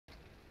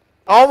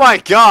Oh my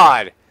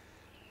god!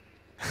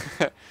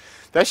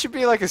 That should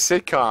be like a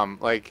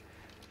sitcom. Like,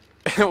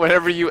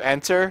 whenever you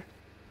enter,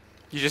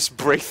 you just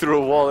break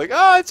through a wall. Like,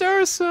 oh, it's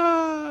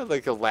Ursa!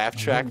 Like a laugh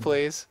track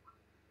plays.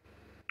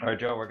 Alright,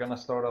 Joe, we're gonna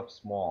start off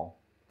small.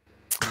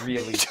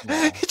 Really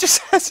small. He just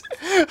has...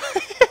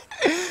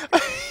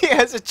 he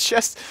has a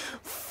chest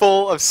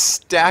full of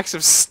stacks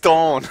of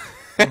stone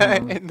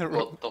in the room.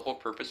 Well, the whole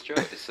purpose, Joe,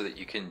 is so that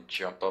you can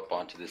jump up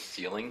onto the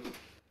ceiling.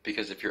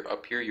 Because if you're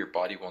up here, your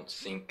body won't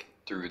sink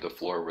through the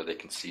floor where they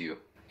can see you.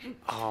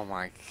 Oh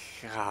my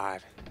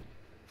god.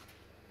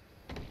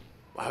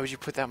 Why would you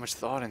put that much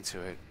thought into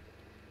it?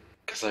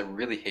 Because I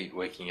really hate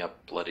waking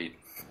up bloodied.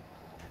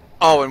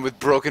 Oh, and with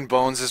broken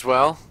bones as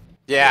well?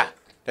 Yeah,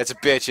 that's a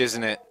bitch,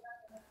 isn't it?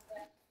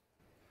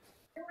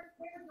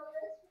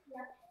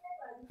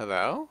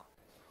 Hello?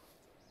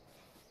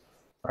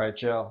 Alright,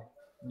 Joe.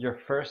 Your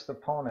first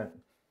opponent.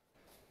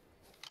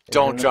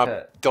 Don't drop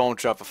a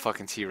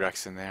fucking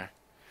T-Rex in there.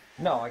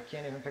 No, I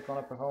can't even pick one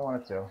up if I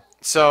wanted to.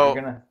 So,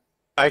 Gonna...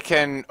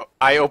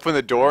 I open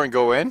the door and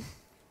go in?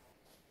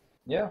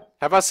 Yeah.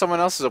 How about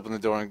someone else open the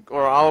door,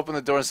 or I'll open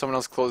the door and someone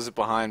else closes it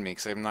behind me,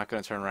 because I'm not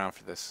going to turn around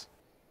for this.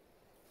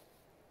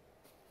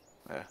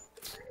 Yeah.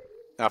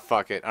 Ah,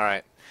 fuck it.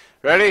 Alright.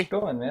 Ready?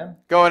 Go in, man.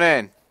 Going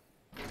in.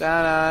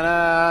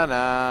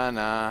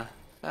 Da-na-na-na-na.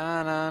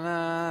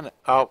 Da-na-na-na.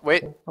 Oh,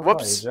 wait.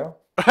 Whoops. Joe?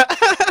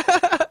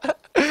 I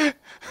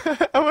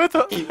went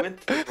to... He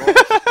went to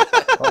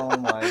the Oh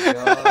my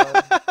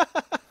god.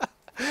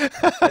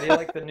 How do you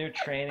like the new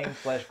training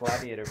 /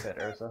 gladiator pit,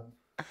 Ursa?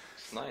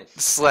 It's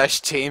nice.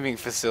 / taming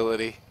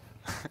facility.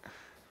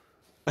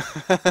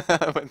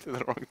 I went to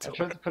the wrong door. I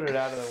tried to put it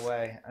out of the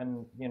way,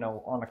 and you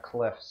know, on a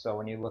cliff, so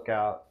when you look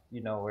out,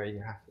 you know where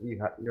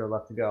you're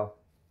left to go.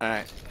 All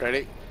right,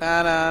 ready?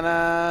 Na na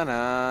na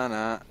na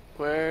na.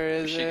 Where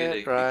is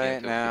it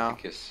right now?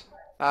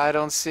 I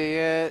don't see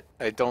it.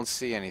 I don't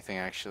see anything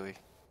actually.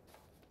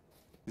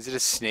 Is it a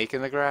snake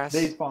in the grass?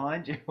 He's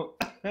behind you.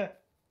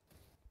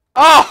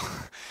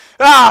 Oh!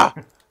 Ah!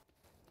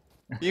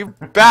 You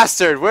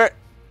bastard! Where?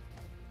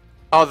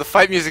 Oh, the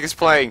fight music is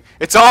playing.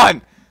 It's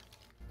on.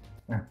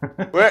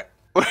 Where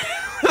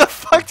the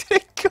fuck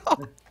did it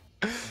go?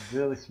 It's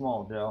really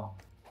small, Joe.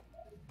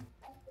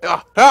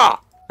 Yeah!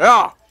 Ah!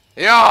 Yeah!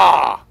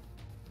 Yeah!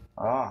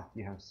 Ah,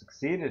 you have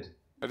succeeded.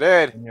 I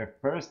did. In your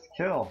first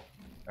kill.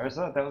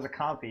 Ursa, that was a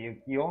compy.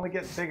 You only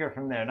get bigger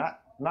from there,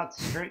 not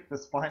straight the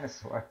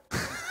Spinosaur.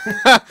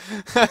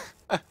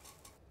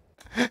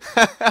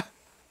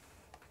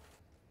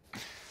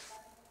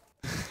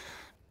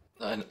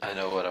 I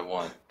know what I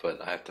want,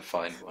 but I have to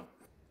find one.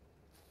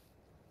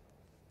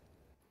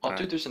 Oh,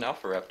 dude, there's an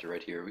Alpha Raptor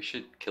right here. We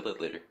should kill it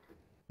later.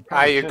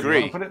 I You agree.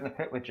 wanna put it in the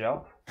pit with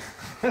Joe?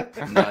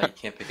 Nah, you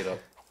can't pick it up.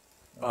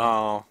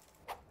 Oh.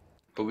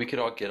 But we could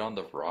all get on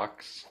the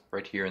rocks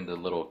right here in the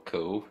little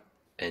cove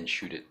and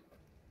shoot it.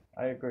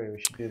 I agree, we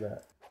should do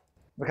that.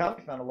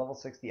 Makami found a level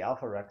 60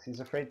 Alpha Rex. He's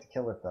afraid to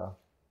kill it, though.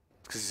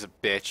 Because he's a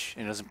bitch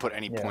and doesn't put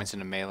any points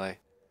into melee.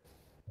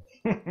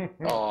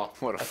 Oh,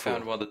 What a I fool.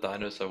 found one of the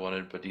dinos I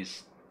wanted, but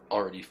he's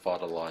already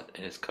fought a lot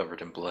and is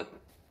covered in blood.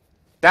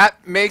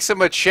 That makes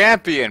him a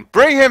champion.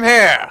 Bring him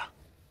here.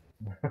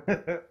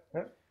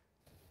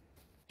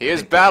 He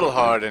is battle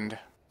hardened.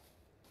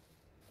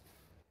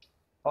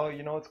 Oh,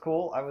 you know what's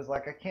cool? I was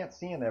like, I can't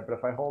see in there, but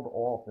if I hold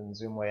Alt and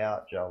zoom way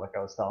out, Joe, like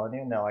I was telling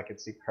you, now I can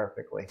see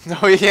perfectly.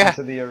 Oh yeah.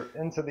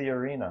 Into the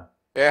arena.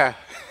 Yeah.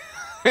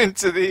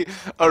 Into the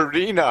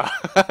arena.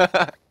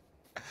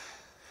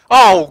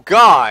 Oh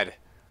God.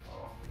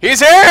 He's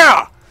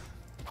here!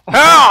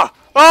 Ah!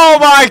 Oh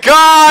my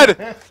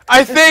God!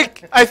 I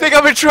think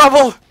I'm in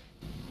trouble.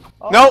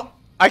 Oh, Nope.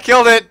 I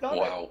killed it.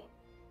 Wow.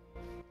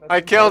 that's I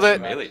killed How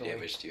it. much melee actually.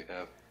 damage do you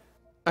have?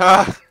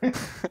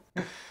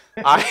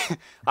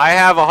 I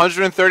have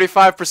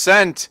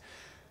 135%,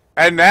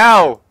 and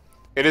now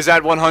it is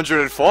at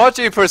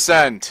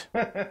 140%.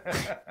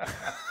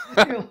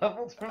 You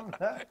leveled from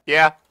that?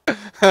 Yeah.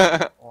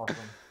 Awesome.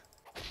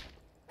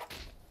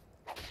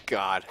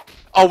 God.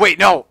 Oh wait,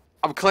 no.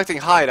 I'm collecting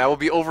hide. I will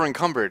be over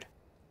encumbered.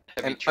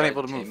 Have And you tried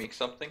unable to move. taming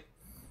something?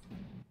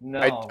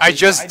 No. I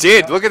just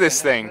did. Look at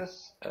this finished thing.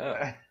 this.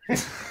 Oh.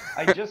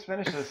 I just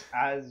finished this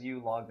as you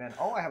logged in.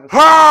 Oh, I have a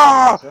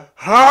Ha!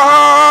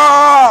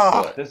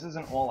 Ha! What? This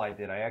isn't all I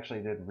did. I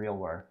actually did real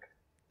work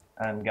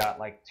and got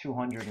like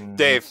 200 and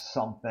Dave.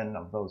 something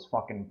of those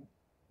fucking,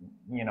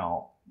 you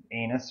know,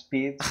 anus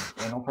beads,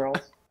 anal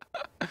pearls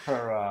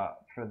for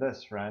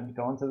this friend.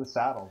 Go into the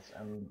saddles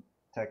and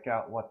check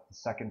out what the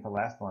second to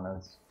last one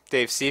is.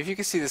 Dave, see if you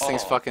can see this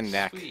thing's Oh, fucking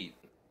neck. Sweet.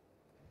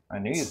 I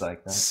knew you'd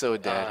like that. So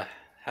dead.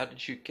 How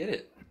did you get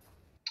it?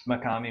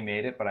 Makami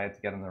made it, but I had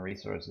to get him the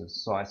resources,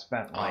 so I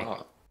spent like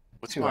Ah,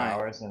 What's 2 my...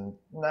 hours and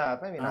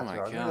maybe not Oh my 2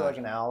 hours, maybe God. like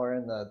an hour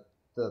in the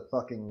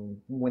fucking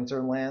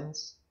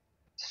winterlands,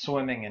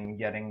 swimming and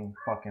getting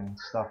fucking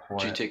stuff for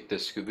did you it. take the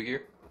scuba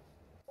gear?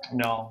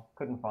 No,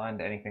 couldn't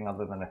find anything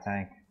other than a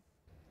tank.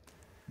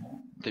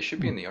 They should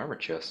be in the armor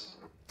chest.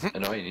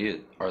 And all you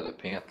need are the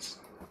pants.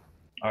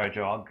 All right,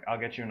 Joe, I'll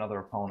get you another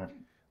opponent.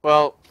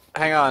 Well,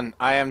 hang on.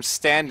 I am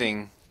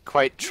standing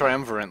quite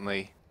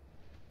triumvirantly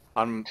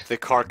on the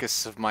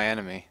carcass of my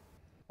enemy.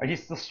 Are you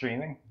still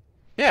streaming?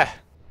 Yeah.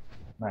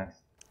 Nice.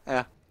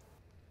 Yeah.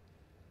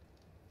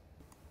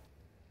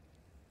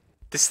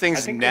 This I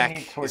thing's think we neck need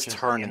is torches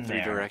turned in in 3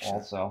 there directions.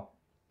 also,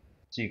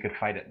 so you could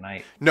fight at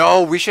night.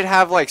 No, we should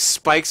have like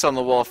spikes on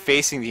the wall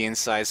facing the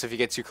inside, so if you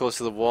get too close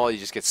to the wall, you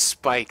just get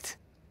spiked.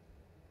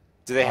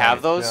 Do they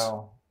have those?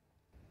 Joe.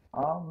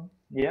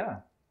 Yeah,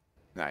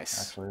 Nice.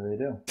 actually they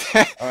do.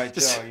 Alright,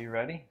 Joe, are you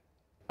ready?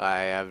 I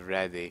am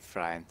ready,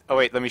 friend. Oh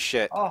wait, let me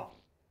shit. Oh,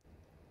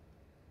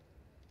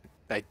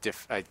 I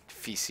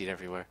feces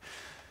everywhere.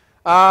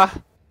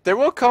 There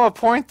will come a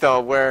point though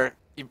where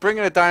you bring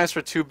in a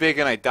dinosaur too big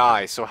and I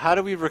die. So how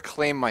do we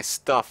reclaim my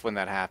stuff when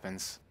that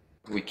happens?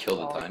 We kill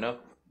the dino?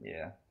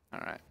 yeah.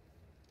 Alright.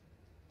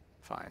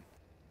 Fine.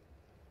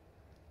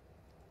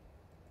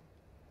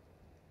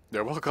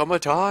 There will come a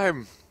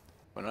time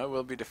when I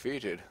will be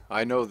defeated.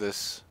 I know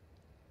this.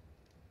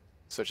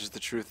 Such is the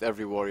truth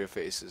every warrior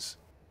faces.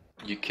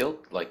 You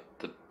killed, like,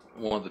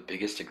 one of the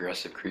biggest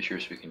aggressive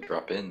creatures we can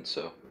drop in,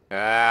 so...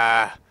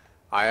 Ah,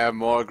 I am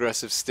more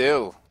aggressive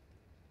still.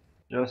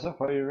 Joseph,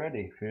 are you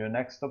ready for your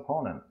next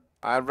opponent?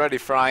 I'm ready,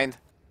 friend.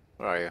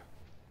 Where are you?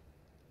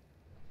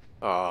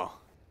 Oh.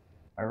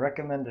 I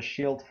recommend a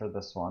shield for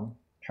this one.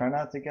 Try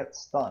not to get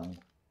stunned.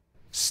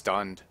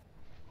 Stunned.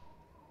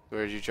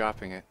 Where are you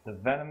dropping it? The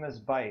venomous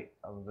bite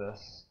of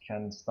this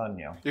can stun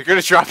you. You're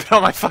gonna drop it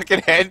on my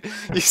fucking head,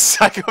 you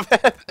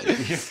psychopath?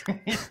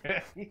 You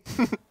ready?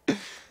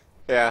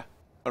 Yeah,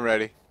 I'm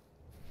ready.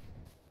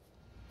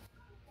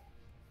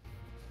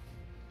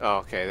 Oh,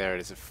 okay, there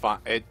it is.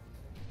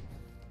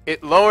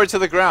 It lowered to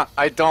the ground.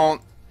 I don't...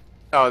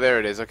 Oh, there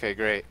it is. Okay,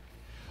 great.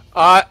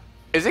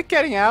 Is it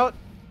getting out?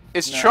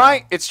 It's No.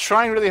 trying. It's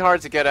trying really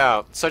hard to get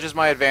out. Such is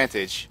my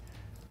advantage.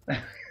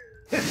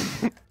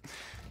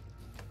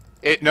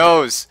 It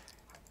knows.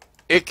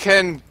 It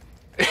can.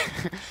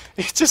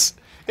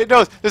 It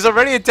knows. There's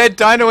already a dead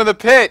dino in the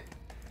pit.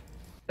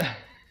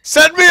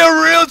 Send me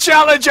a real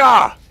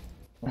challenger.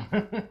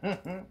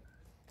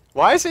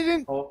 Why is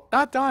it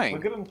not dying?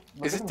 Look at him.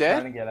 Is it him dead?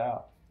 trying to get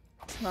out.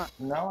 not.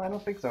 No, I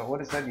don't think so. What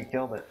is that? You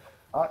killed it.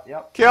 Oh,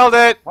 yep. Killed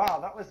it. Wow,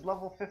 that was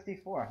level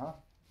 54, huh?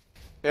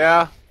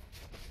 Yeah.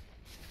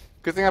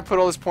 Good thing I put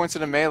all those points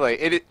into melee.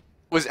 It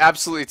was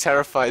absolutely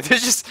terrified.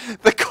 There's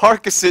just the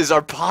carcasses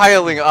are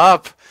piling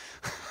up.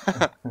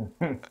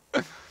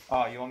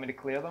 Oh, you want me to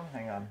clear them?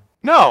 Hang on.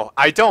 No,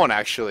 I don't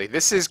actually.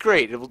 This is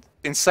great. It will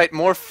incite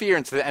more fear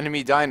into the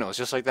enemy dinos,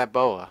 just like that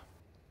boa.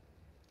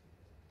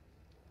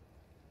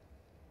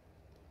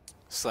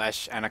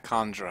 /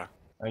 anaconda.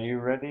 Are you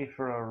ready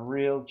for a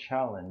real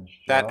challenge,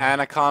 Joe? That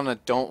anaconda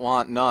don't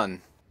want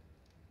none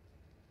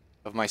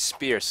of my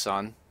spear,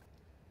 son.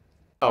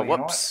 Oh, you know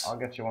whoops. what? I'll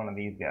get you one of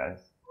these guys.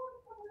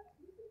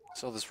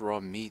 It's all this raw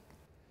meat.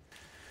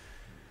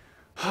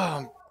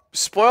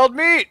 Spoiled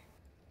meat!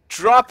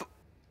 Drop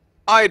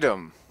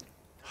item.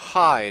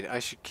 Hide. I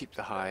should keep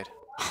the hide.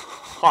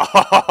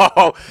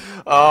 Oh,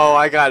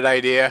 I got an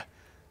idea.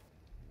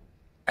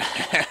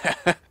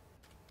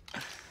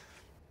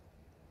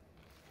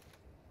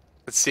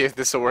 Let's see if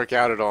this will work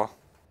out at all.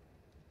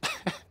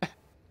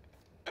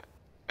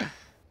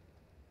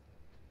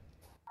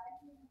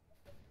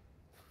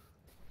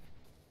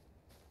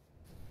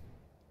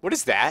 What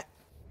is that?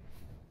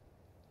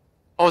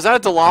 Oh, is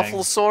that a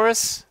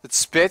Dilophosaurus that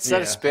spits? Is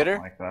that a spitter?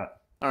 Like that.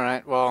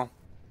 Alright, well,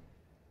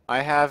 I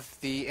have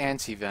the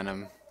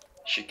anti-venom.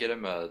 Should get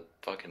him a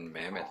fucking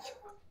mammoth.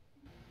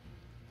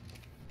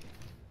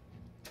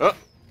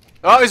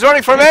 Oh, he's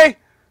running for me!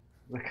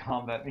 The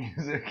combat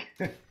music.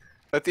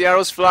 Let the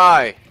arrows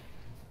fly.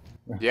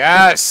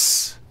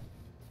 Yes!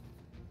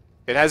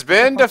 It has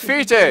been How did you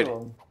defeated!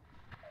 kill him?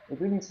 It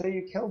didn't say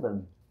you killed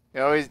him.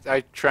 Oh,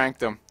 I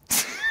tranked him.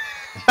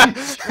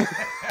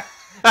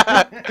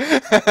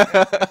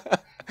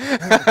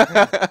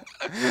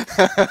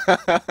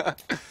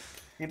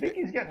 You think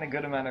he's getting a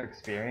good amount of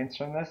experience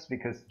from this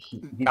because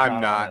he's I'm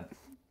not.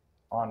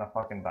 on a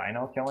fucking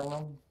dino killing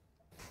them?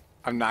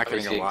 I'm not I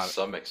was getting a lot.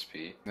 some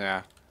XP.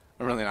 Yeah,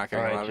 I'm really not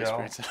getting a lot of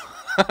Alright, experience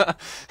at all.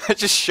 I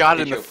just shot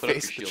Hey, in the Joe, put up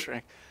face your with the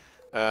shield.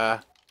 train.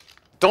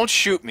 Don't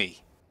shoot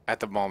me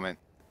at the moment.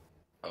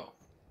 Oh.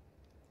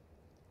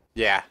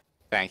 Yeah,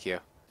 thank you.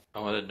 I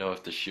wanted to know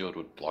if the shield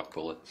would block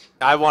bullets.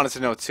 I wanted to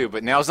know too,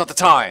 but now's not the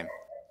time.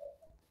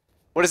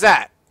 What is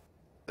that?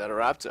 Is that a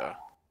raptor?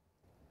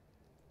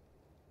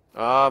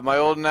 My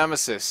old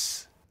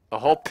nemesis. A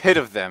whole pit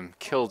of them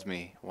killed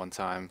me one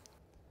time.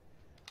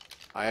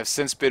 I have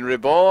since been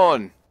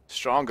reborn.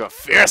 Stronger,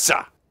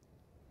 fiercer,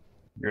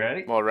 You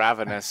ready? more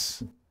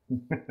ravenous.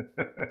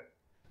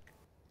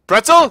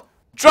 Pretzel,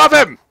 drop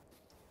him!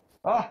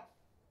 Oh!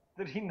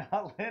 Did he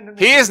not land in the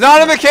He is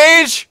not in the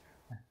cage!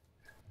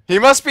 He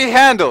must be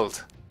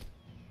handled.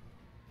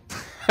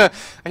 I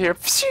hear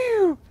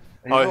phew!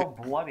 He's Oh, all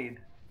bloodied.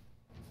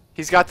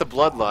 he's got the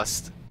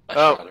bloodlust. I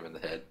Oh. shot him in the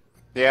head.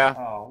 Yeah.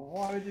 Oh,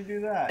 why would you do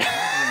that?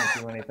 I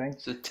didn't do anything.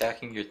 It's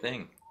attacking your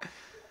thing.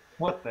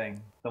 What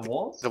thing? The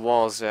walls? The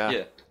walls, yeah.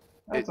 Yeah.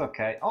 That's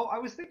okay. Oh, I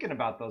was thinking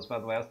about those, by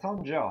the way. I was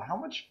telling Joe, how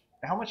much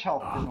How much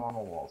health do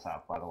normal walls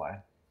have, by the way?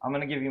 I'm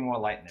gonna give you more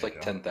light. It's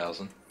like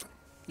 10,000.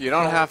 You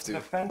don't have to.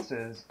 The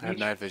fences. I have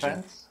night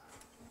vision.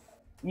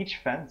 Each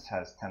fence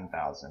has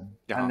 10,000,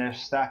 Yeah. and they're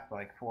stacked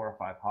like 4 or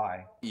 5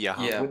 high.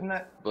 Yeah. Wouldn't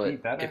that be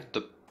better? If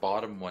the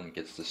bottom one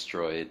gets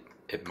destroyed,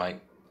 it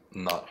might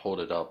not hold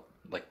it up.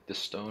 Like the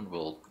stone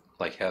will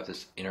like have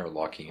this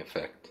interlocking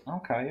effect.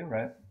 Okay, you're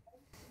right.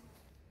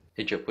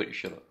 Hey Joe, put your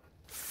shit up.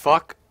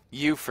 Fuck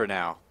you for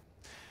now.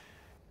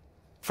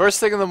 First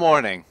thing in the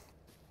morning.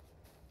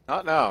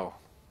 Oh no.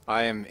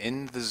 I am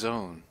in the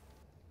zone.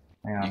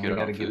 Yeah, You good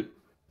on food?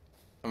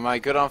 Am I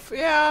good on food?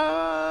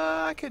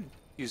 Yeah, I could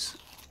use...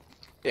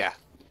 Yeah,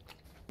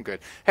 I'm good.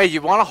 Hey,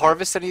 you want to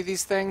harvest any of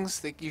these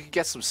things? You could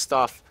get some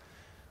stuff.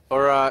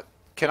 Or,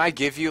 can I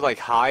give you, like,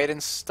 hide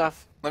and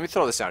stuff? Let me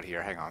throw this out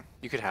here. Hang on.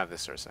 You could have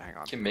this, Ursa. Hang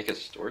on. You can make a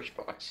storage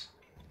box.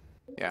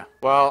 Yeah.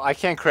 Well, I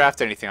can't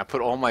craft anything. I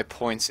put all my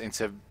points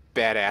into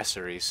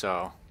badassery,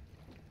 so...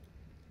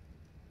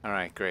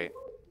 Alright, great.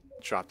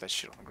 Drop that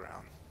shit on the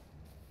ground.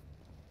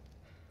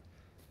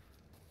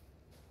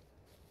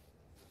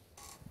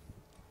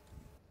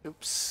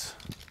 Oops.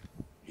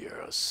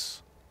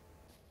 Yes.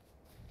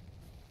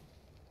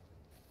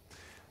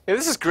 Yeah,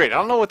 this is great. I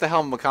don't know what the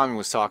hell Mikami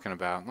was talking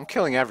about. I'm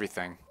killing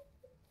everything.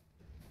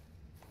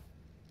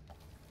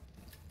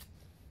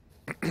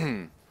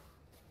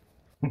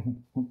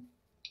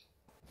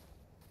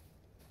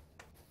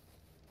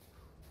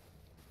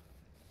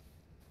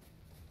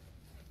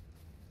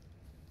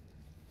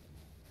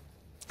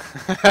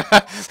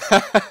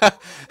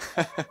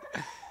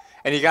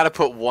 And you gotta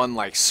put one,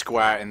 like,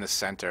 square in the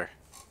center.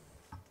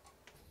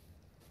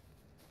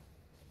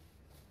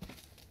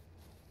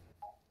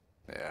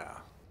 Yeah.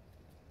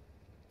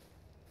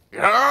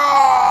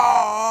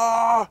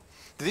 Yeah!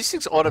 Do these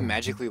things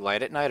automatically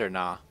light at night or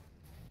nah?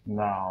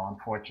 No,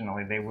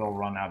 unfortunately, they will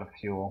run out of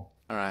fuel.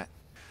 Alright.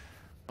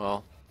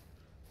 Well.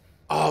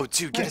 Oh,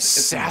 dude, get a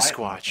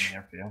Sasquatch.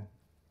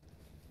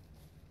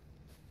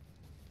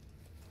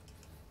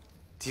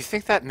 Do you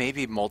think that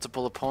maybe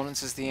multiple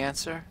opponents is the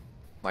answer?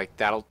 Like,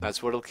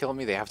 that's what'll kill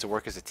me? They have to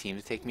work as a team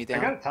to take me down?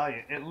 I gotta tell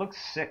you, it looks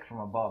sick from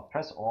above.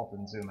 Press Alt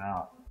and zoom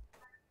out.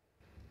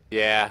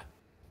 Yeah.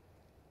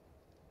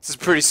 This is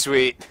pretty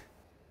sweet.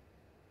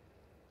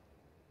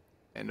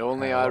 And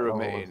only I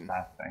remain.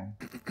 That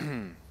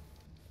thing.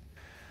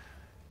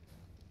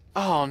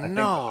 Oh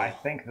no! I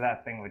think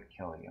that thing would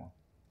kill you.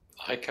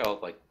 I like how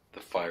like the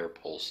fire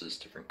pulses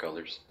different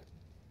colors.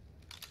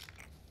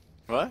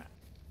 What?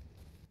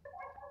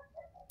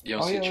 You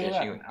don't see it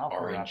changing like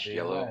orange,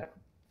 yellow. Right.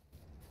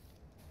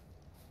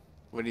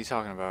 What are you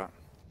talking about?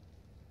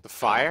 The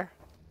fire?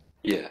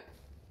 Yeah.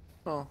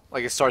 Oh,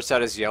 like it starts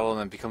out as yellow and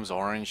then becomes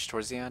orange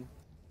towards the end?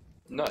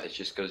 No, it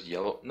just goes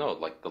yellow. No,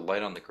 like the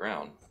light on the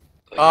ground.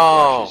 Like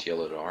oh! It flashes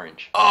yellow to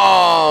orange.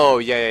 Oh!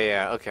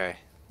 Yeah, okay.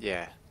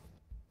 Yeah.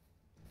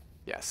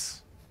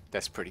 Yes.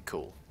 That's pretty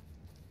cool.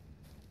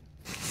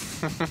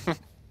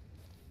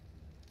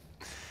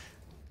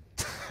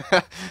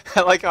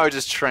 I like how I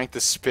just shrank the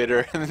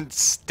spitter and then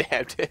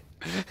stabbed it.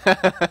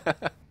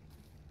 That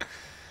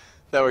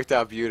worked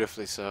out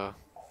beautifully, so.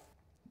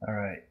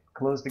 Alright,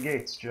 close the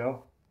gates,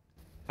 Joe.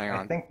 Hang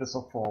on. I think this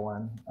will fall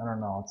in. I don't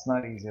know, it's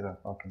not easy to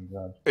fucking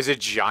judge. Is it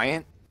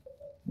giant?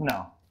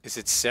 No. Is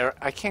it Sarah?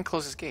 I can't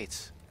close his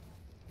gates.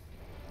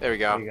 There we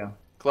go. There you go.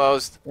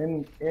 Closed.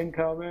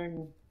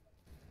 Incoming.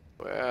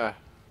 Where?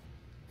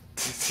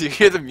 Do you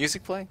hear the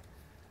music playing?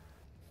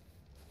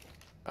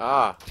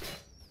 Ah.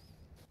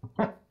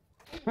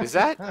 Is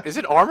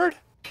it armored?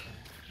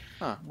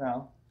 Huh.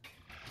 No.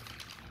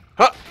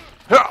 Ha!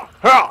 Ha!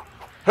 Ha!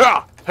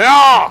 Ha!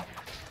 Ha!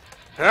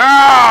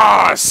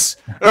 Yes!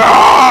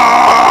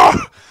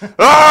 Ah!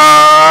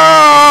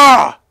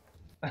 Ah!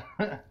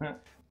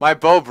 My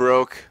bow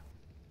broke.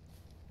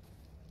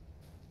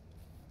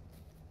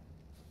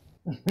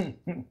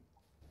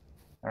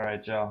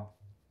 Alright, Joe.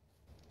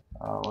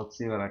 Let's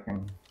see what I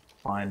can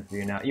find for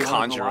you now. You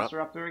want a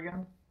Velociraptor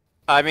again?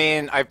 I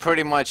mean, I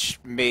pretty much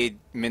made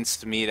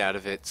minced meat out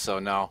of it, so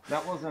no.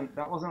 That wasn't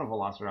a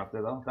Velociraptor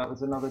though. That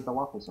was another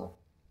Dilophosaur.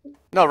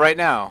 No, right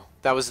now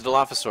that was a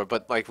Dilophosaur,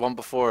 but like one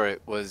before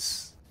it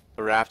was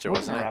a raptor,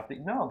 wasn't it?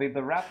 No, the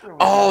raptor.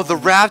 Oh, the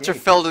raptor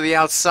fell to the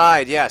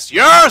outside. Yes,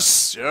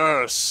 yes,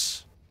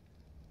 yes.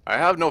 I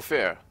have no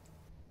fear.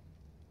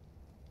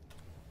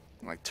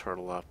 Like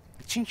turtle up.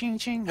 Ching ching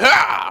ching.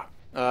 Ha!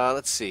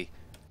 Let's see.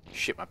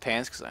 Shit my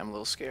pants because I'm a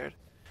little scared.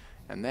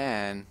 And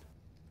then,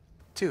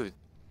 dude,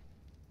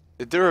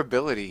 the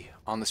durability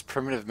on this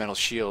primitive metal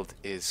shield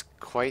is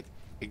quite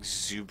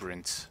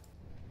exuberant.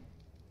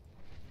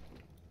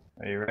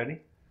 Are you ready?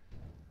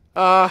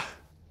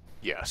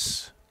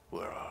 Yes.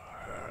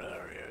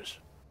 There he is.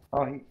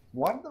 Oh,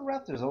 why do the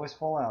raptors always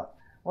fall out?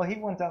 Well, he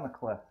went down the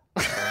cliff.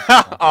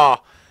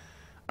 Oh.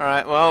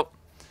 Alright, well.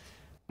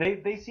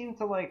 They seem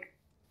to, like,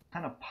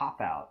 kind of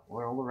pop out,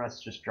 where all the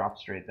rest just drop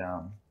straight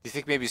down. Do you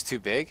think maybe he's too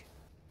big?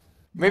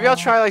 Maybe I'll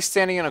try, like,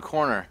 standing in a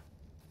corner.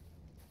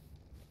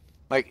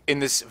 Like, in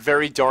this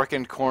very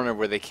darkened corner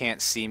where they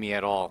can't see me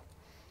at all.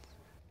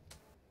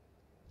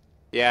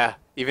 Yeah,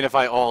 even if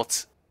I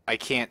ult,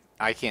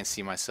 I can't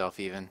see myself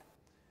even.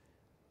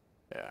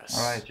 Yes.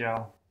 All right,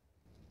 Joe.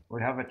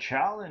 We have a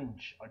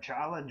challenge. A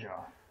challenger.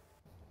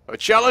 A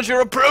challenger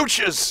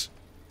approaches.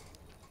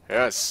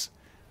 Yes.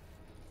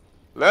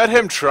 Let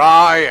him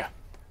try.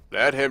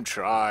 Let him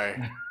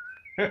try.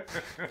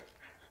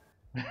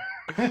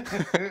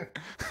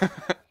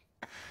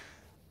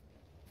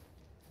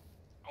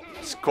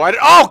 It's quite.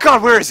 Oh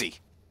God, where is he?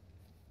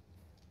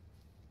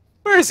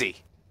 Where is he?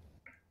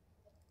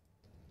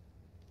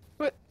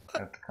 What? I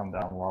have to come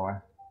down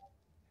lower.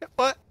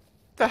 What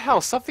the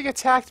hell? Something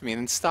attacked me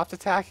and then stopped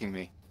attacking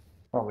me.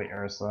 Probably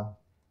Ursa.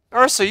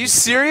 Ursa, you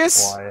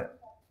serious? Quiet.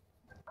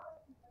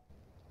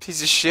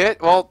 Piece of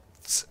shit. Well,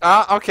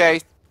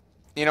 okay.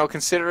 You know,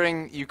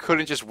 considering you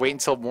couldn't just wait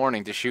until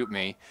morning to shoot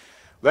me,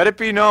 let it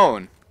be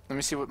known. Let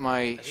me see what my.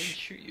 I didn't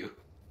shoot you.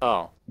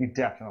 Oh. You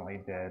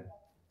definitely did.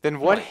 Then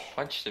what? I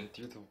punched him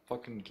through the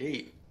fucking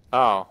gate.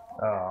 Oh.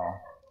 Oh.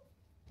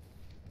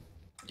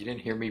 You didn't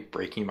hear me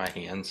breaking my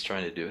hands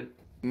trying to do it?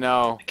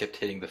 No. I kept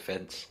hitting the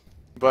fence.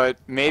 But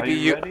maybe Are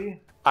you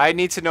ready? I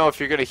need to know if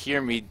you're gonna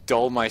hear me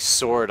dull my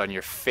sword on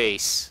your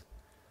face.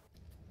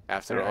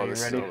 After all Are you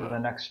this. ready for the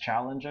next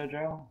challenger,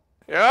 Joe?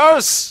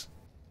 Yes!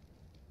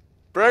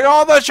 Bring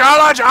on the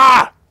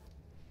challenger!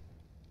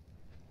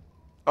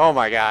 Oh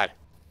my God.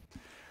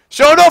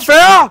 Show no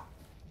fear!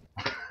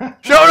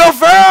 Show no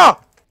fear!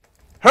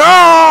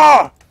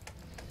 Here!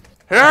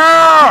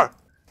 Here!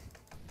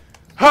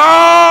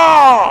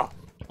 Ha!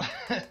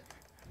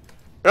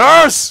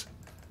 Yes!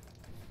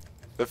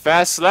 The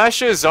fast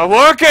slashes are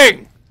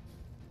working!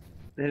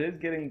 It is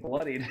getting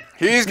bloodied.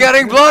 He's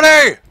getting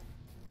bloody!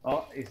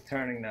 Oh, he's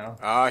turning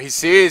now. He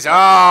sees.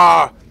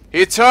 Ah!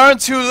 He turned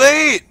too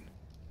late!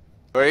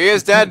 But he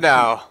is dead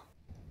now.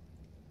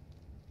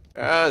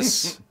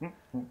 Yes.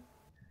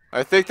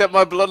 I think that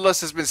my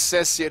bloodlust has been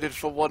satiated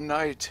for one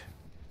night.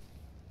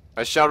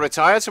 I shall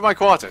retire to my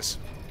quarters.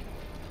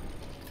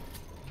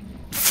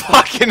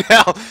 Fucking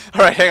hell!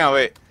 Alright, hang on,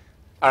 wait.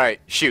 Alright,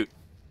 shoot.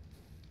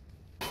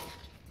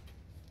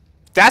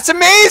 That's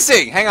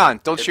amazing! Hang on,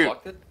 don't shoot.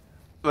 Blocked it?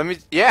 Let me.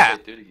 Yeah.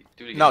 Wait, do it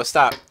again. No,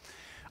 stop.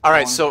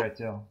 Alright, Go on, so. try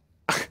to.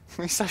 Let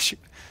me stop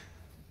shooting.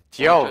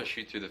 I'm Yo, trying to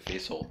shoot through the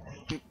face hole.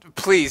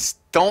 please,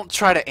 don't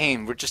try to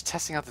aim. We're just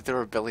testing out the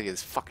durability of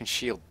this fucking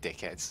shield,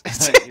 dickheads.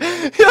 You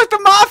ready? You're like the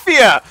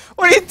Mafia!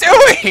 What are you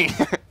doing?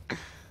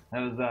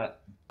 How was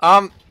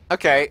that?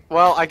 Okay,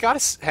 well, I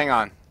gotta hang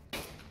on.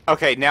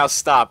 Okay, now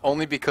stop.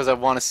 Only because I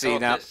want to see How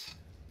now. about this?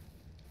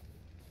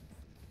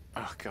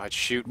 Oh God,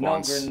 shoot No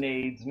once.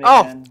 grenades,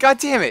 Oh, man. God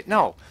damn it!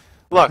 No,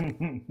 look.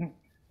 Hang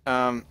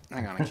on,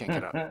 I can't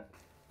get up.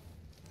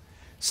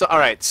 So, all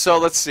right, so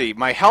let's see.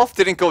 My health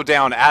didn't go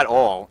down at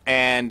all,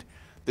 and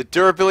the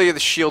durability of the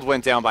shield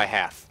went down by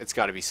half. It's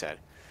got to be said.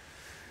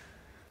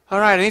 All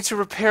right, I need to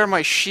repair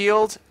my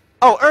shield.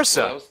 Oh,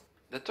 Ursa. Well,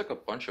 that took a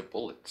bunch of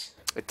bullets.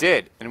 It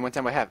did, and it went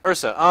down by half.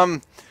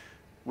 Ursa,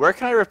 where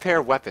can I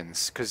repair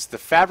weapons? Because the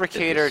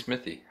fabricator. Get the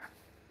smithy.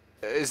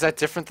 Is that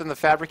different than the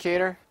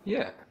fabricator?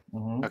 Yeah.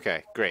 Mhm.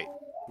 Okay, great.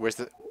 Where's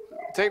the?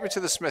 Take me to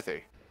the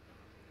smithy.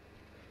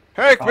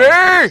 Take Oh,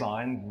 me!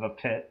 sign, the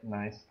pit,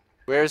 nice.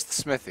 Where's the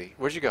smithy?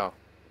 Where'd you go?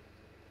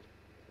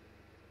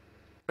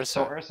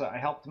 So Ursa. Ursa, I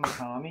helped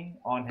Mikami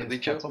on his Really,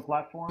 Joe? Quetzal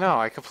platform. No,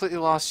 I completely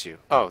lost you.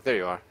 Oh, there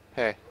you are.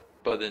 Hey.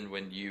 But then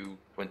when you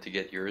went to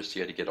get yours,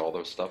 you had to get all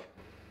those stuff.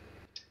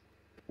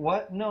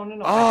 What? No, no,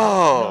 no.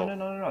 Oh.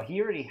 No.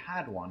 He already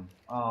had one.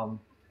 But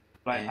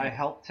I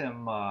helped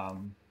him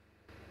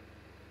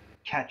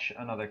catch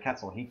another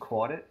Quetzal. He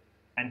caught it,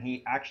 and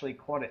he actually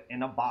caught it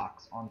in a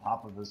box on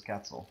top of his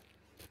Quetzal.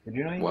 Did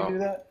you know you Wow. could do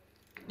that?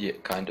 Yeah,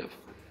 kind of.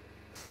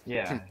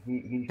 Yeah,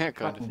 he Yeah, kinda.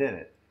 fucking did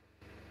it.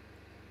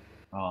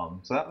 So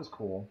that was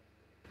cool.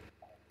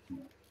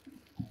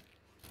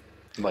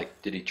 Like,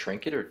 did he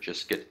shrink it or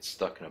just get it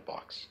stuck in a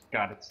box?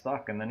 Got it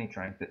stuck, and then he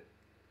tranked it.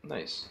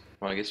 Nice.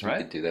 Well, I guess we Right?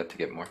 could do that to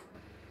get more.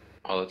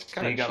 Oh, that's So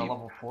kind he of got cheap. a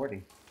level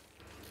 40.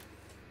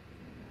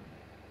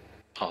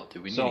 Oh,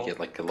 dude, we need So- to get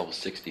like a level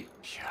 60.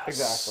 Yes.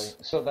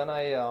 Exactly. So then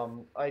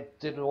I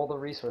did all the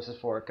resources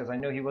for it because I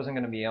knew he wasn't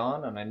going to be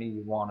on, and I knew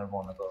you wanted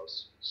one of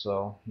those.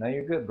 So now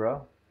you're good,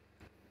 bro.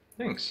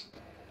 Thanks.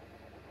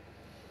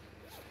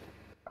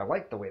 I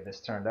like the way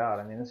this turned out.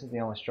 I mean, this is the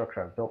only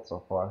structure I've built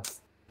so far.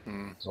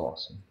 Hmm. It's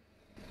awesome.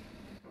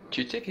 Did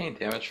you take any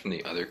damage from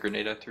the other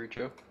grenade I threw,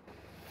 Joe?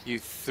 You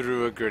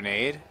threw a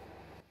grenade?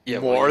 Yeah,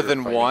 while More you were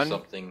than fighting one?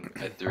 Something.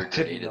 I threw a I didn't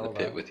grenade in the know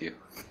pit that. with you.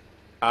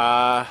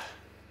 I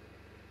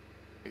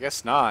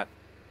guess not.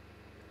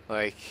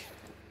 Like,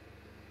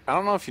 I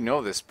don't know if you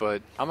know this,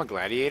 but I'm a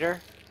gladiator,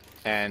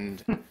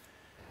 and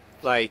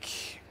like,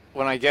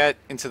 when I get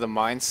into the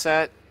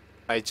mindset,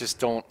 I just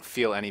don't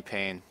feel any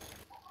pain.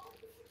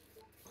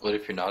 What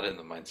if you're not in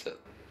the mindset?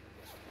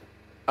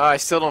 I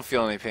still don't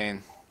feel any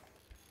pain.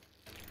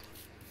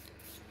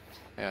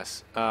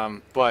 Yes.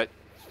 But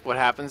what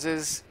happens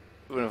is,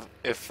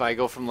 if I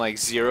go from like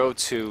 0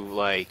 to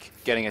like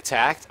getting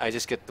attacked, I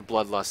just get the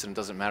bloodlust, and it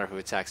doesn't matter who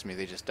attacks me;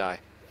 they just die.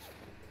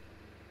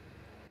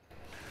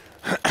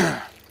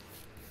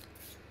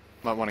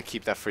 Might want to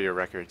keep that for your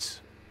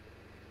records.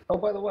 Oh,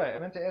 by the way, I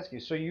meant to ask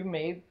you. So you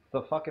made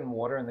the fucking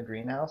water in the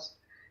greenhouse?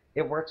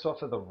 It works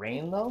off of the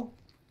rain, though?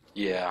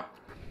 Yeah.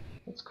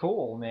 That's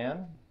cool,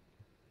 man.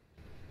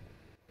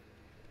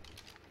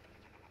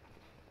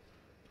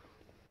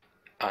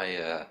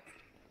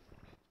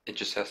 It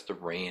just has to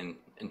rain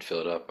and fill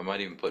it up. I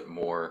might even put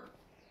more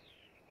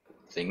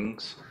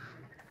things,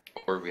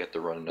 or we have to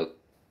run another.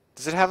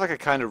 Does it have like a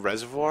kind of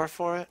reservoir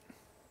for it?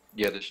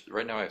 Yeah,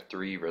 right now I have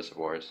 3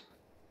 reservoirs,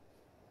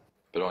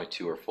 but only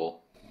 2 are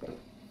full.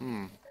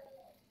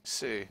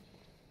 See.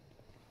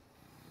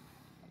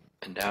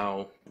 And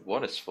now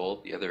 1 is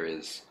full, the other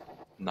is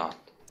not.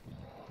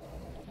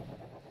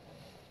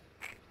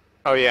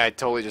 Oh yeah, I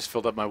totally just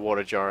filled up my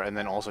water jar and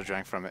then also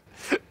drank from it.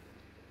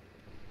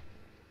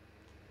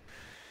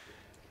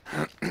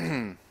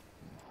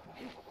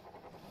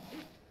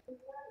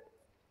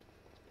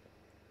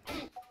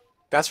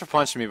 That's for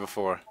punching me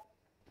before.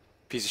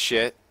 Piece of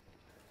shit.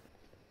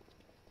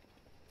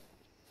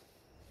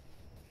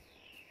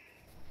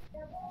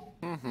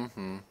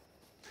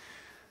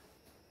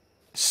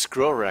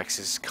 Skrillex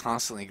is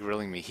constantly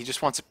grilling me. He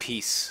just wants a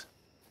piece.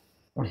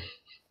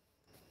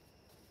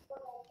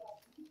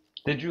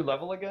 Did you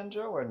level again,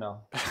 Joe, or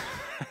no?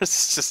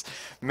 It's just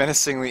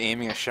menacingly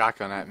aiming a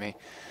shotgun at me.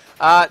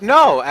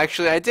 No,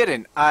 actually I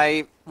didn't.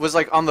 I was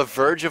like on the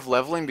verge of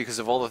leveling because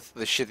of all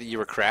the shit that you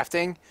were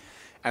crafting.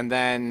 And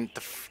then,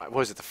 what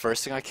was it, the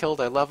first thing I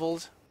killed, I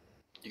leveled?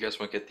 You guys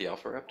want to get the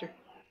Alpha Raptor?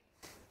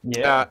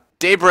 Yeah.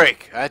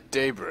 Daybreak! At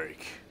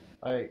daybreak.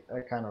 I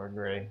kind of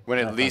agree. When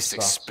it That least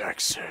sucks.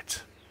 expects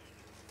it.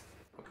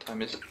 What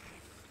time is it?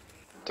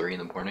 3 in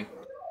the morning?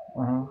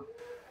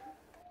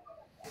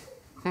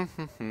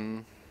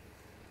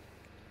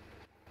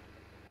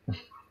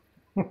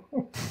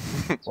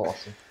 It's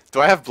awesome. Do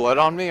I have blood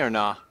on me or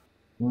nah?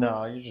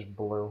 No, you just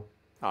blew.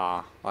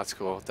 Aw, that's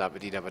cool.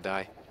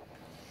 Dabba-dee-dabba-die.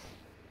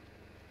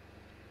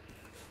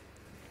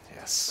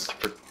 Yes.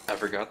 I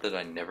forgot that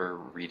I never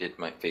redid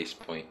my face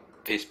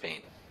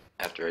paint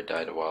after I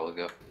died a while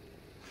ago.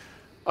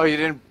 Oh, you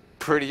didn't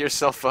pretty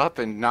yourself up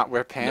and not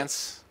wear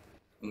pants?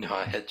 No,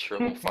 I had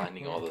trouble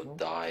finding all the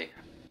dye,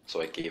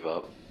 so I gave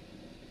up.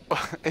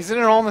 Isn't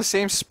it all in the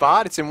same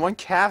spot? It's in one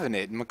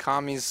cabinet in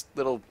Mikami's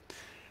little,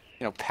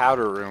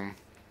 powder room.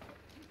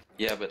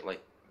 Yeah, but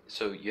like,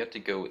 so you have to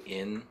go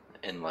in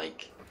and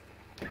like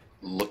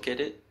look at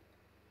it.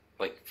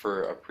 Like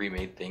for a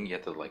pre-made thing, you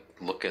have to like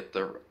look at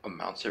the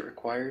amounts it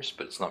requires,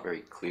 but it's not very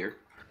clear.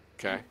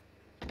 Okay.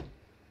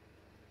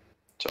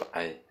 So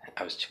I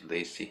was too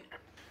lazy.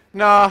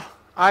 No,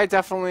 I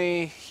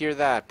definitely hear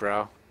that,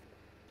 bro.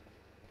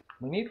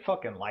 We need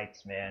fucking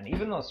lights, man.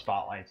 Even those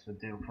spotlights would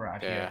do for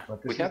out Yeah. here.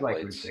 But this We is have like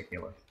lights.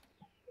 ridiculous.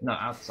 No,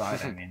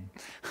 outside, I mean.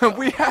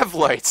 We have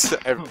lights.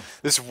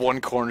 This one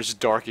corner's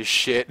dark as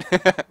shit.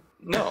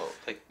 No,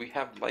 like we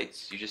have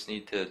lights. You just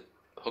need to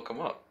hook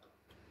them up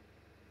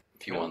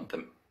if you want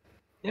them.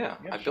 Yeah,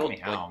 You I gotta show built me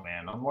how,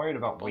 man. I'm worried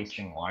about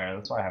wasting wire.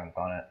 That's why I haven't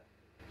done it.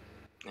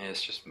 Yeah,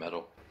 it's just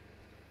metal.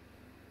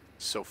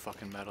 So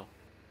fucking metal.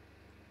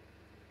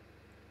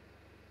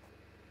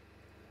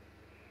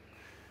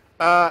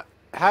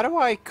 How do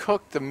I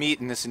cook the meat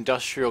in this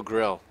industrial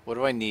grill? What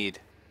do I need?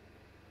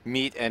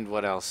 Meat and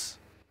what else?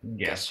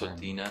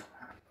 Gasolina,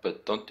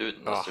 but don't do it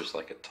unless Ugh. there's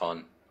like a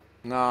ton.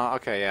 No,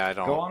 okay, yeah, I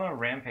don't. Go on a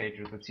rampage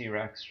with the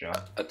T-Rex, Joe.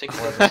 I think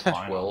Or it the does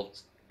spinal. 12.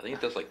 I think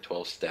it does like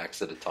 12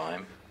 stacks at a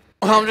time.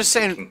 Well, I'm just It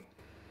saying, can,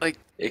 like,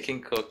 it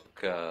can cook.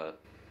 I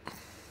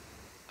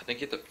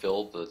think you have to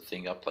fill the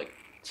thing up like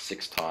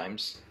 6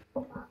 times,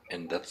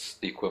 and that's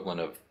the equivalent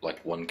of like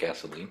 1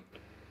 gasoline.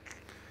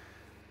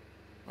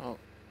 well,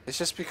 it's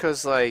just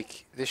because,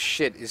 like, this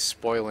shit is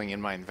spoiling in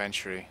my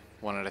inventory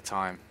one at a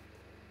time.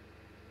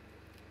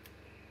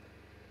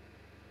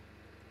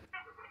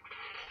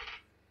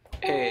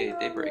 Hey,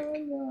 daybreak.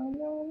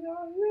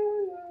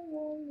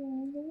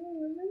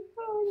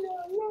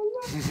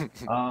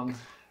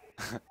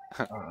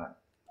 Alright.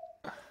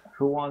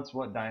 Who wants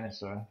what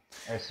dinosaur?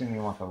 I assume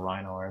you want the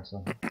rhino or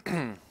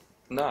something.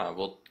 Nah,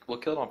 we'll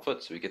kill it on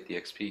foot so we get the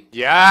XP.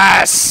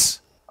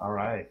 Yes!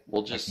 Alright.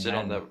 We'll just sit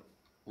on Recommend. the.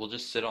 We'll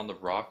just sit on the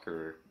rock,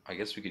 or I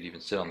guess we could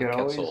even sit on You the could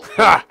always console. put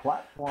Ha! a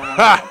platform on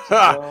Ha! it,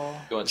 Ha! so- You want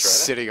to try that?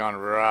 Sitting on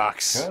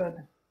rocks. Good.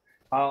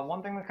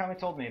 One thing that Kami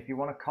told me, if you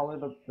want to color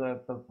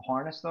the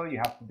harness though, you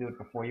have to do it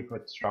before you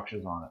put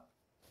structures on it.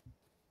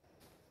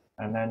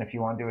 And then if you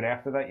want to do it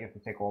after that, you have to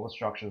take all the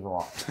structures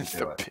off to do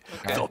The it. pit.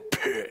 Okay? The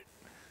pit.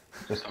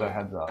 Just a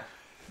heads up.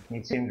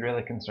 He seemed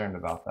really concerned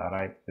about that.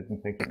 I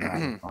didn't think it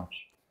mattered much.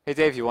 Hey,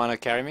 Dave, you want to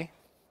carry me?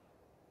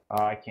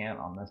 I can't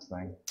on this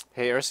thing.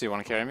 Hey, Ursa, you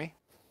want to carry me?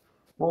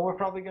 Well, we're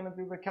probably gonna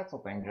do the Quetzal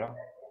thing, Joe.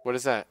 What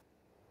is that?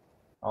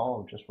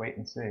 Oh, just wait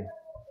and see.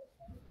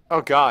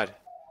 Oh, God.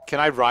 Can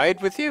I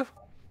ride with you?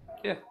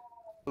 Yeah.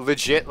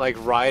 Legit, like,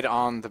 ride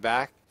on the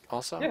back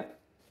also? Yeah.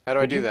 How do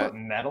I Did do you that? put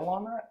metal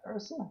on that,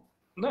 Ursa?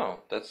 No,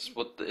 that's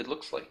what it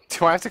looks like.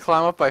 Do I have to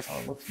climb up by Oh,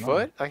 it looks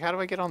foot? Like, how do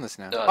I get on this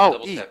now?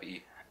 Double E. tap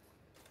E.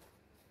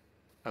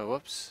 Oh,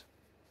 whoops.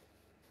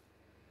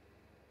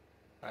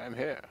 I am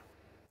here.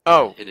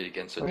 Oh. Hit it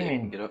again so What do you Dave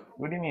can mean? get up.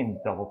 What do you mean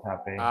double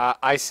tap A?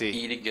 I see.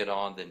 E to get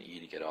on, then E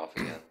to get off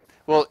again.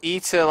 Well, E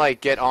to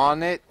like get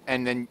on it,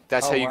 and then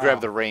that's how you wow.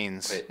 grab the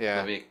reins. Wait, Yeah.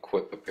 let me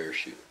equip a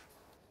parachute.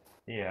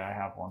 Yeah, I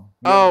have one.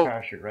 You have a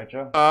parachute, right,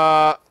 Joe?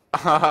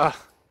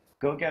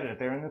 Go get it.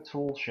 They're in the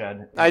tool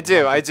shed. I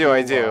do.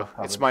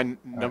 It's my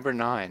number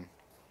 9.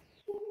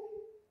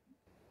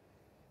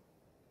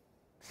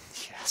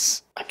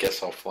 Yes. I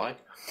guess I'll fly.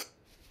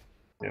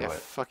 Do yeah, it.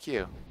 fuck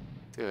you.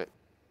 Do it.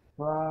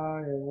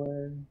 Fly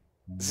away.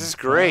 This is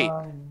great.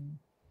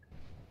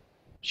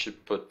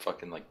 Should put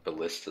fucking like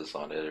ballistas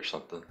on it or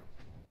something.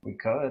 We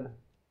could.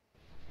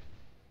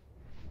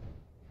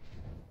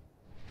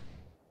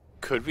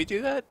 Could we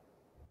do that?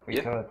 We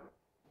could.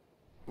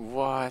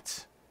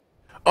 What?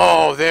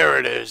 Oh, there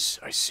it is.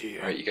 I see it.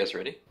 Alright, you guys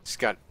ready? It's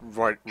got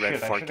red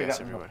fart gas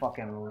gotten everywhere. the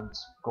fucking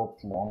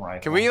scoped long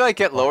rifle. Can we like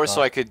get lower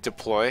so I could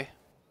deploy?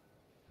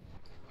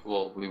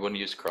 Well, we wouldn't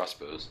use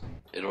crossbows.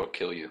 It'll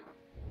kill you.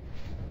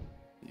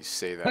 You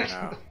say that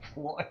now.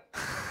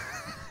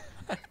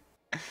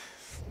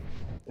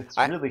 It's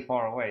really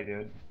far away,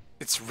 dude.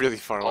 It's really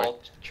far away. I'll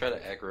try to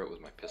aggro it with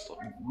my pistol.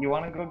 You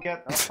want to go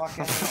get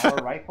fucking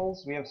our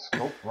rifles? We have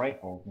scoped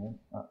rifles, man.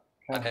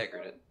 I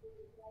aggroed it.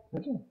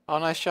 Did you? Oh,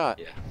 nice shot.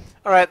 Yeah.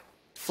 Alright,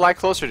 fly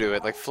closer to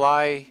it. Like,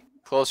 fly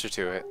closer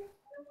to it.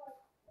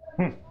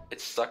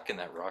 It's stuck in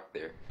that rock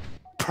there.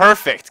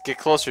 Perfect! Get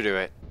closer to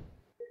it.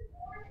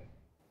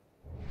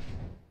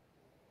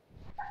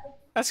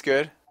 That's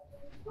good.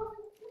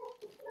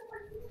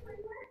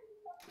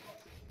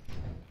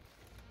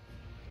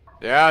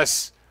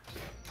 Yes!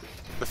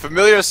 The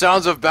familiar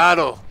sounds of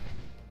battle!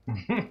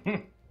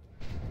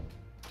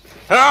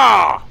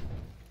 Ah!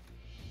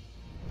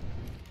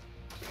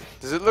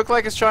 Does it look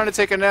like it's trying to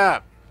take a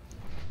nap?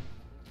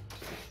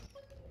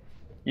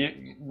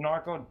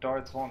 Narco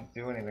darts won't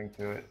do anything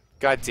to it.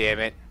 God damn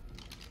it.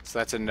 So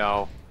that's a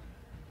no.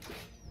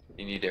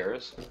 You need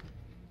arrows?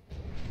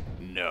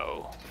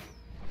 No.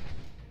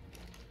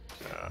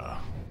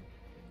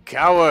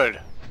 Coward!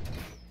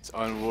 It's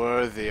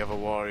unworthy of a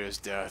warrior's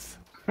death.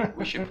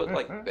 We should put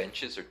like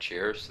benches or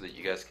chairs so that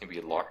you guys can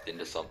be locked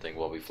into something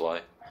while we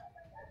fly.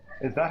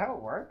 Is that how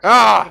it works?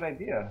 Ah! Good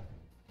idea.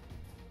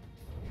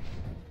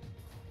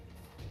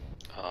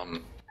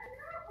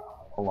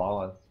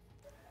 Allow.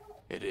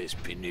 It is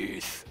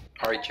beneath.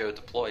 Alright, Joe,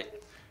 deploy.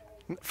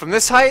 From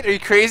this height? Are you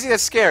crazy?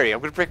 That's scary. I'm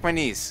gonna break my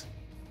knees.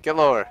 Get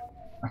lower.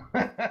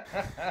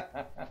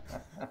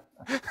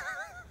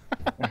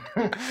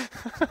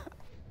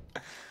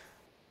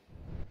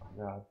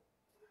 God.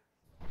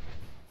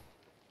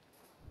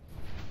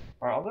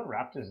 Are all the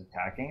raptors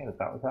attacking it? Is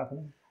that what's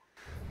happening?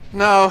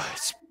 No,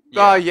 it's...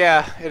 Oh,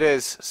 yeah, it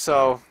is.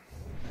 So...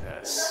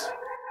 Yes.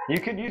 You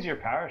could use your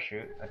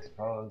parachute, I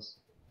suppose.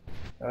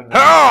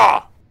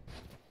 Ah!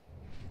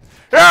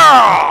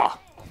 Ah!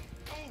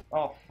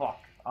 Oh, fuck.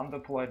 I'm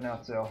deployed now,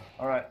 too.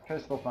 Alright,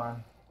 pistol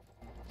time.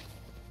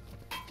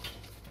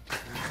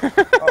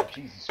 Oh,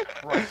 Jesus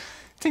Christ.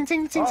 Ting,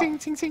 ting, ting, ting,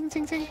 ting, ting,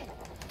 ting, ting.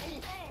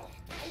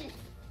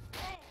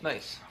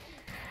 Nice.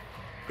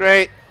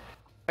 Great.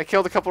 I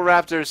killed a couple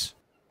raptors.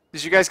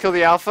 Did you guys kill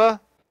the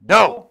alpha?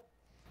 No!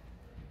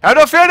 Have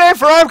no fear, Dave,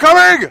 for I'm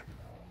coming!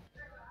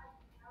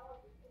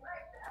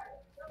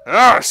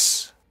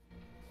 Yes!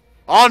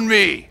 On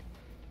me!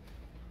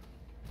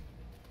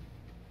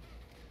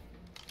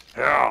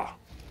 Yeah.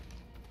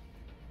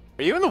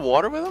 Are you in the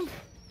water with him?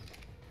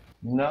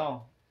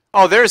 No.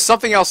 Oh, there is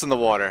something else in the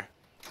water.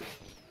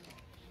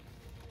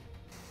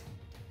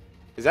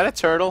 Is that a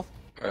turtle?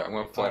 Alright, I'm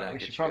gonna fly down and We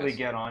get should you probably guys.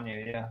 get on you,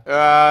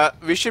 yeah.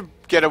 We should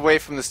get away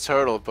from this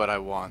turtle, but I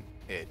want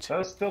it. That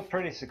was still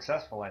pretty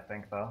successful, I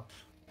think, though.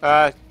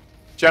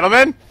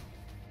 Gentlemen?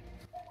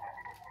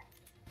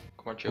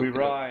 Come on, Joe. We get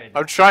up. ride.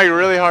 I'm trying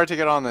really hard to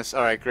get on this.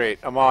 Alright, great.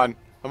 I'm on.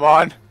 I'm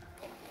on.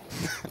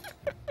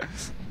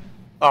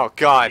 Oh,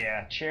 God.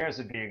 Yeah, chairs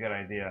would be a good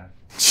idea.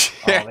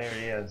 Yeah. Oh, there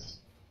he is.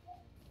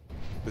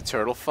 The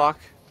turtle fuck?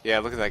 Yeah,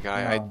 look at that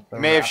guy. No, I the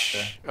may have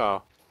raptor.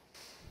 oh.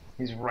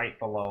 He's right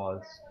below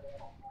us.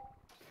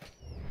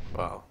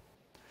 Wow.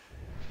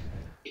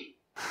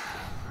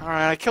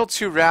 Alright, I killed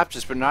 2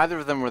 raptors, but neither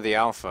of them were the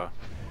alpha.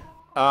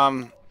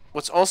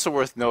 What's also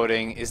worth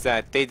noting is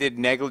that they did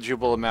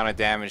negligible amount of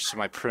damage to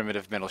my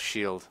primitive metal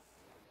shield.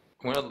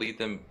 I'm gonna lead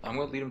them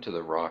to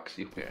the rock,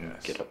 see if we can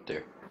get up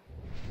there.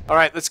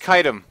 Alright, let's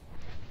kite him.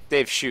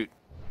 Dave, shoot.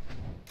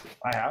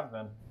 I have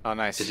been. Oh,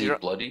 nice. Is he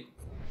bloody?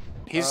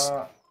 He's...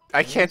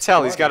 I can't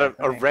tell. He's got bloody,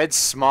 I a think. red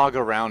smog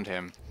around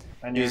him.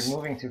 And you're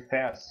moving too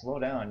fast. Slow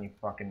down, you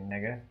fucking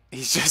nigga.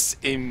 He's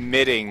just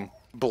emitting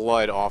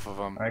blood off of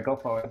him. Alright, go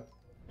forward.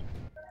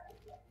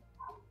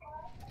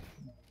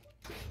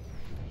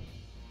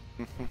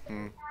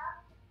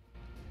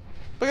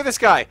 Look at this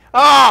guy.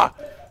 Ah!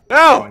 Oh,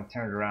 No! and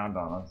turned around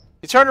on us.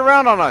 He turned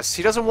around on us.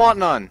 He doesn't want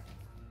none.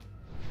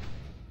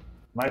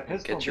 My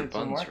pistol Get your did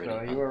some buns work, ready,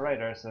 though. huh? You were right,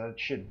 Ursa. That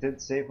shit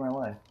did save my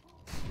life.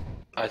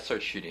 I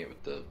start shooting it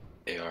with the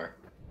AR.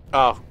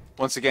 Oh,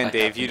 once again, I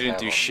Dave, happen you to didn't have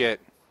do them. shit.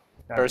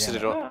 God Ursa damn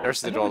did it. all, I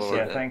Ursa did all the noticed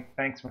work. Yeah, that.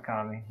 thanks,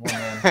 McCamey. One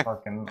man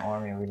fucking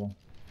army leader.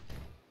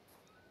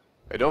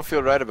 I don't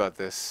feel right about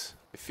this.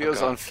 It feels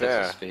oh God,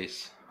 unfair. Ketzel's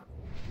face.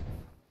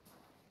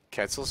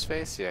 Ketzel's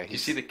face? Yeah. You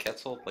see the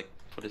Ketzel like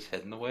put his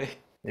head in the way?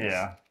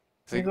 Yeah.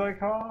 He's like,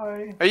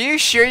 hi. Are you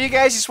sure you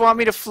guys just want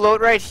me to float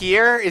right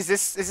here? Is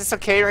this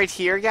okay right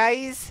here,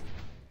 guys?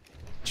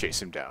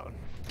 Chase him down.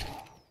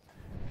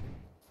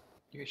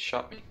 You guys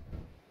shot me.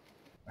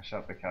 I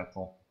shot the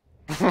Ketzel.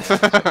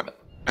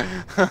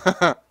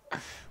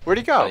 Where'd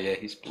he go? Oh yeah,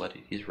 he's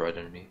bloody. He's right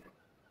underneath.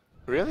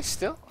 Really?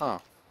 Still?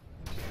 Oh.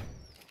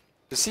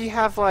 Does he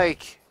have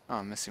like... Oh,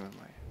 I'm messing with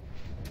my...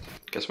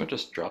 Guess we'll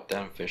just drop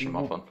down and fish him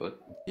off on foot.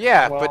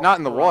 Yeah, Well, but not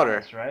in the water.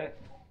 honest, right?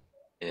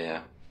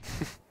 Yeah.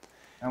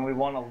 And we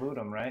want to loot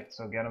him, right?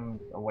 So get him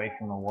away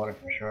from the water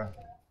for sure.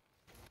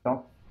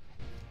 Don't.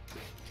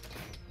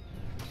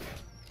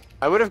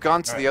 I would have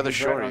gone to All the right, other he's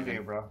shore right under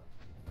even. you, bro.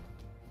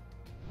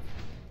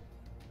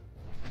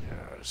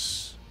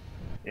 Yes.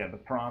 Yeah, the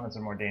piranhas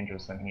are more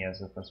dangerous than he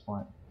is at this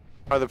point.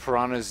 Are the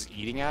piranhas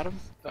eating at him?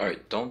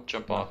 Alright, don't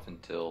jump off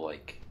until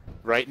like...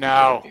 Right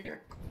now.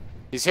 Here.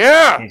 He's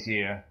here! He's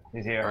here.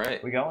 He's here. All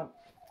right. We going?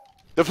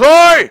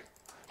 Deploy!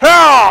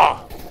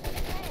 Ha!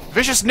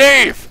 Vicious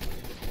knave!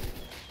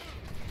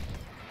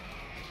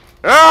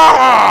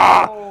 Ah!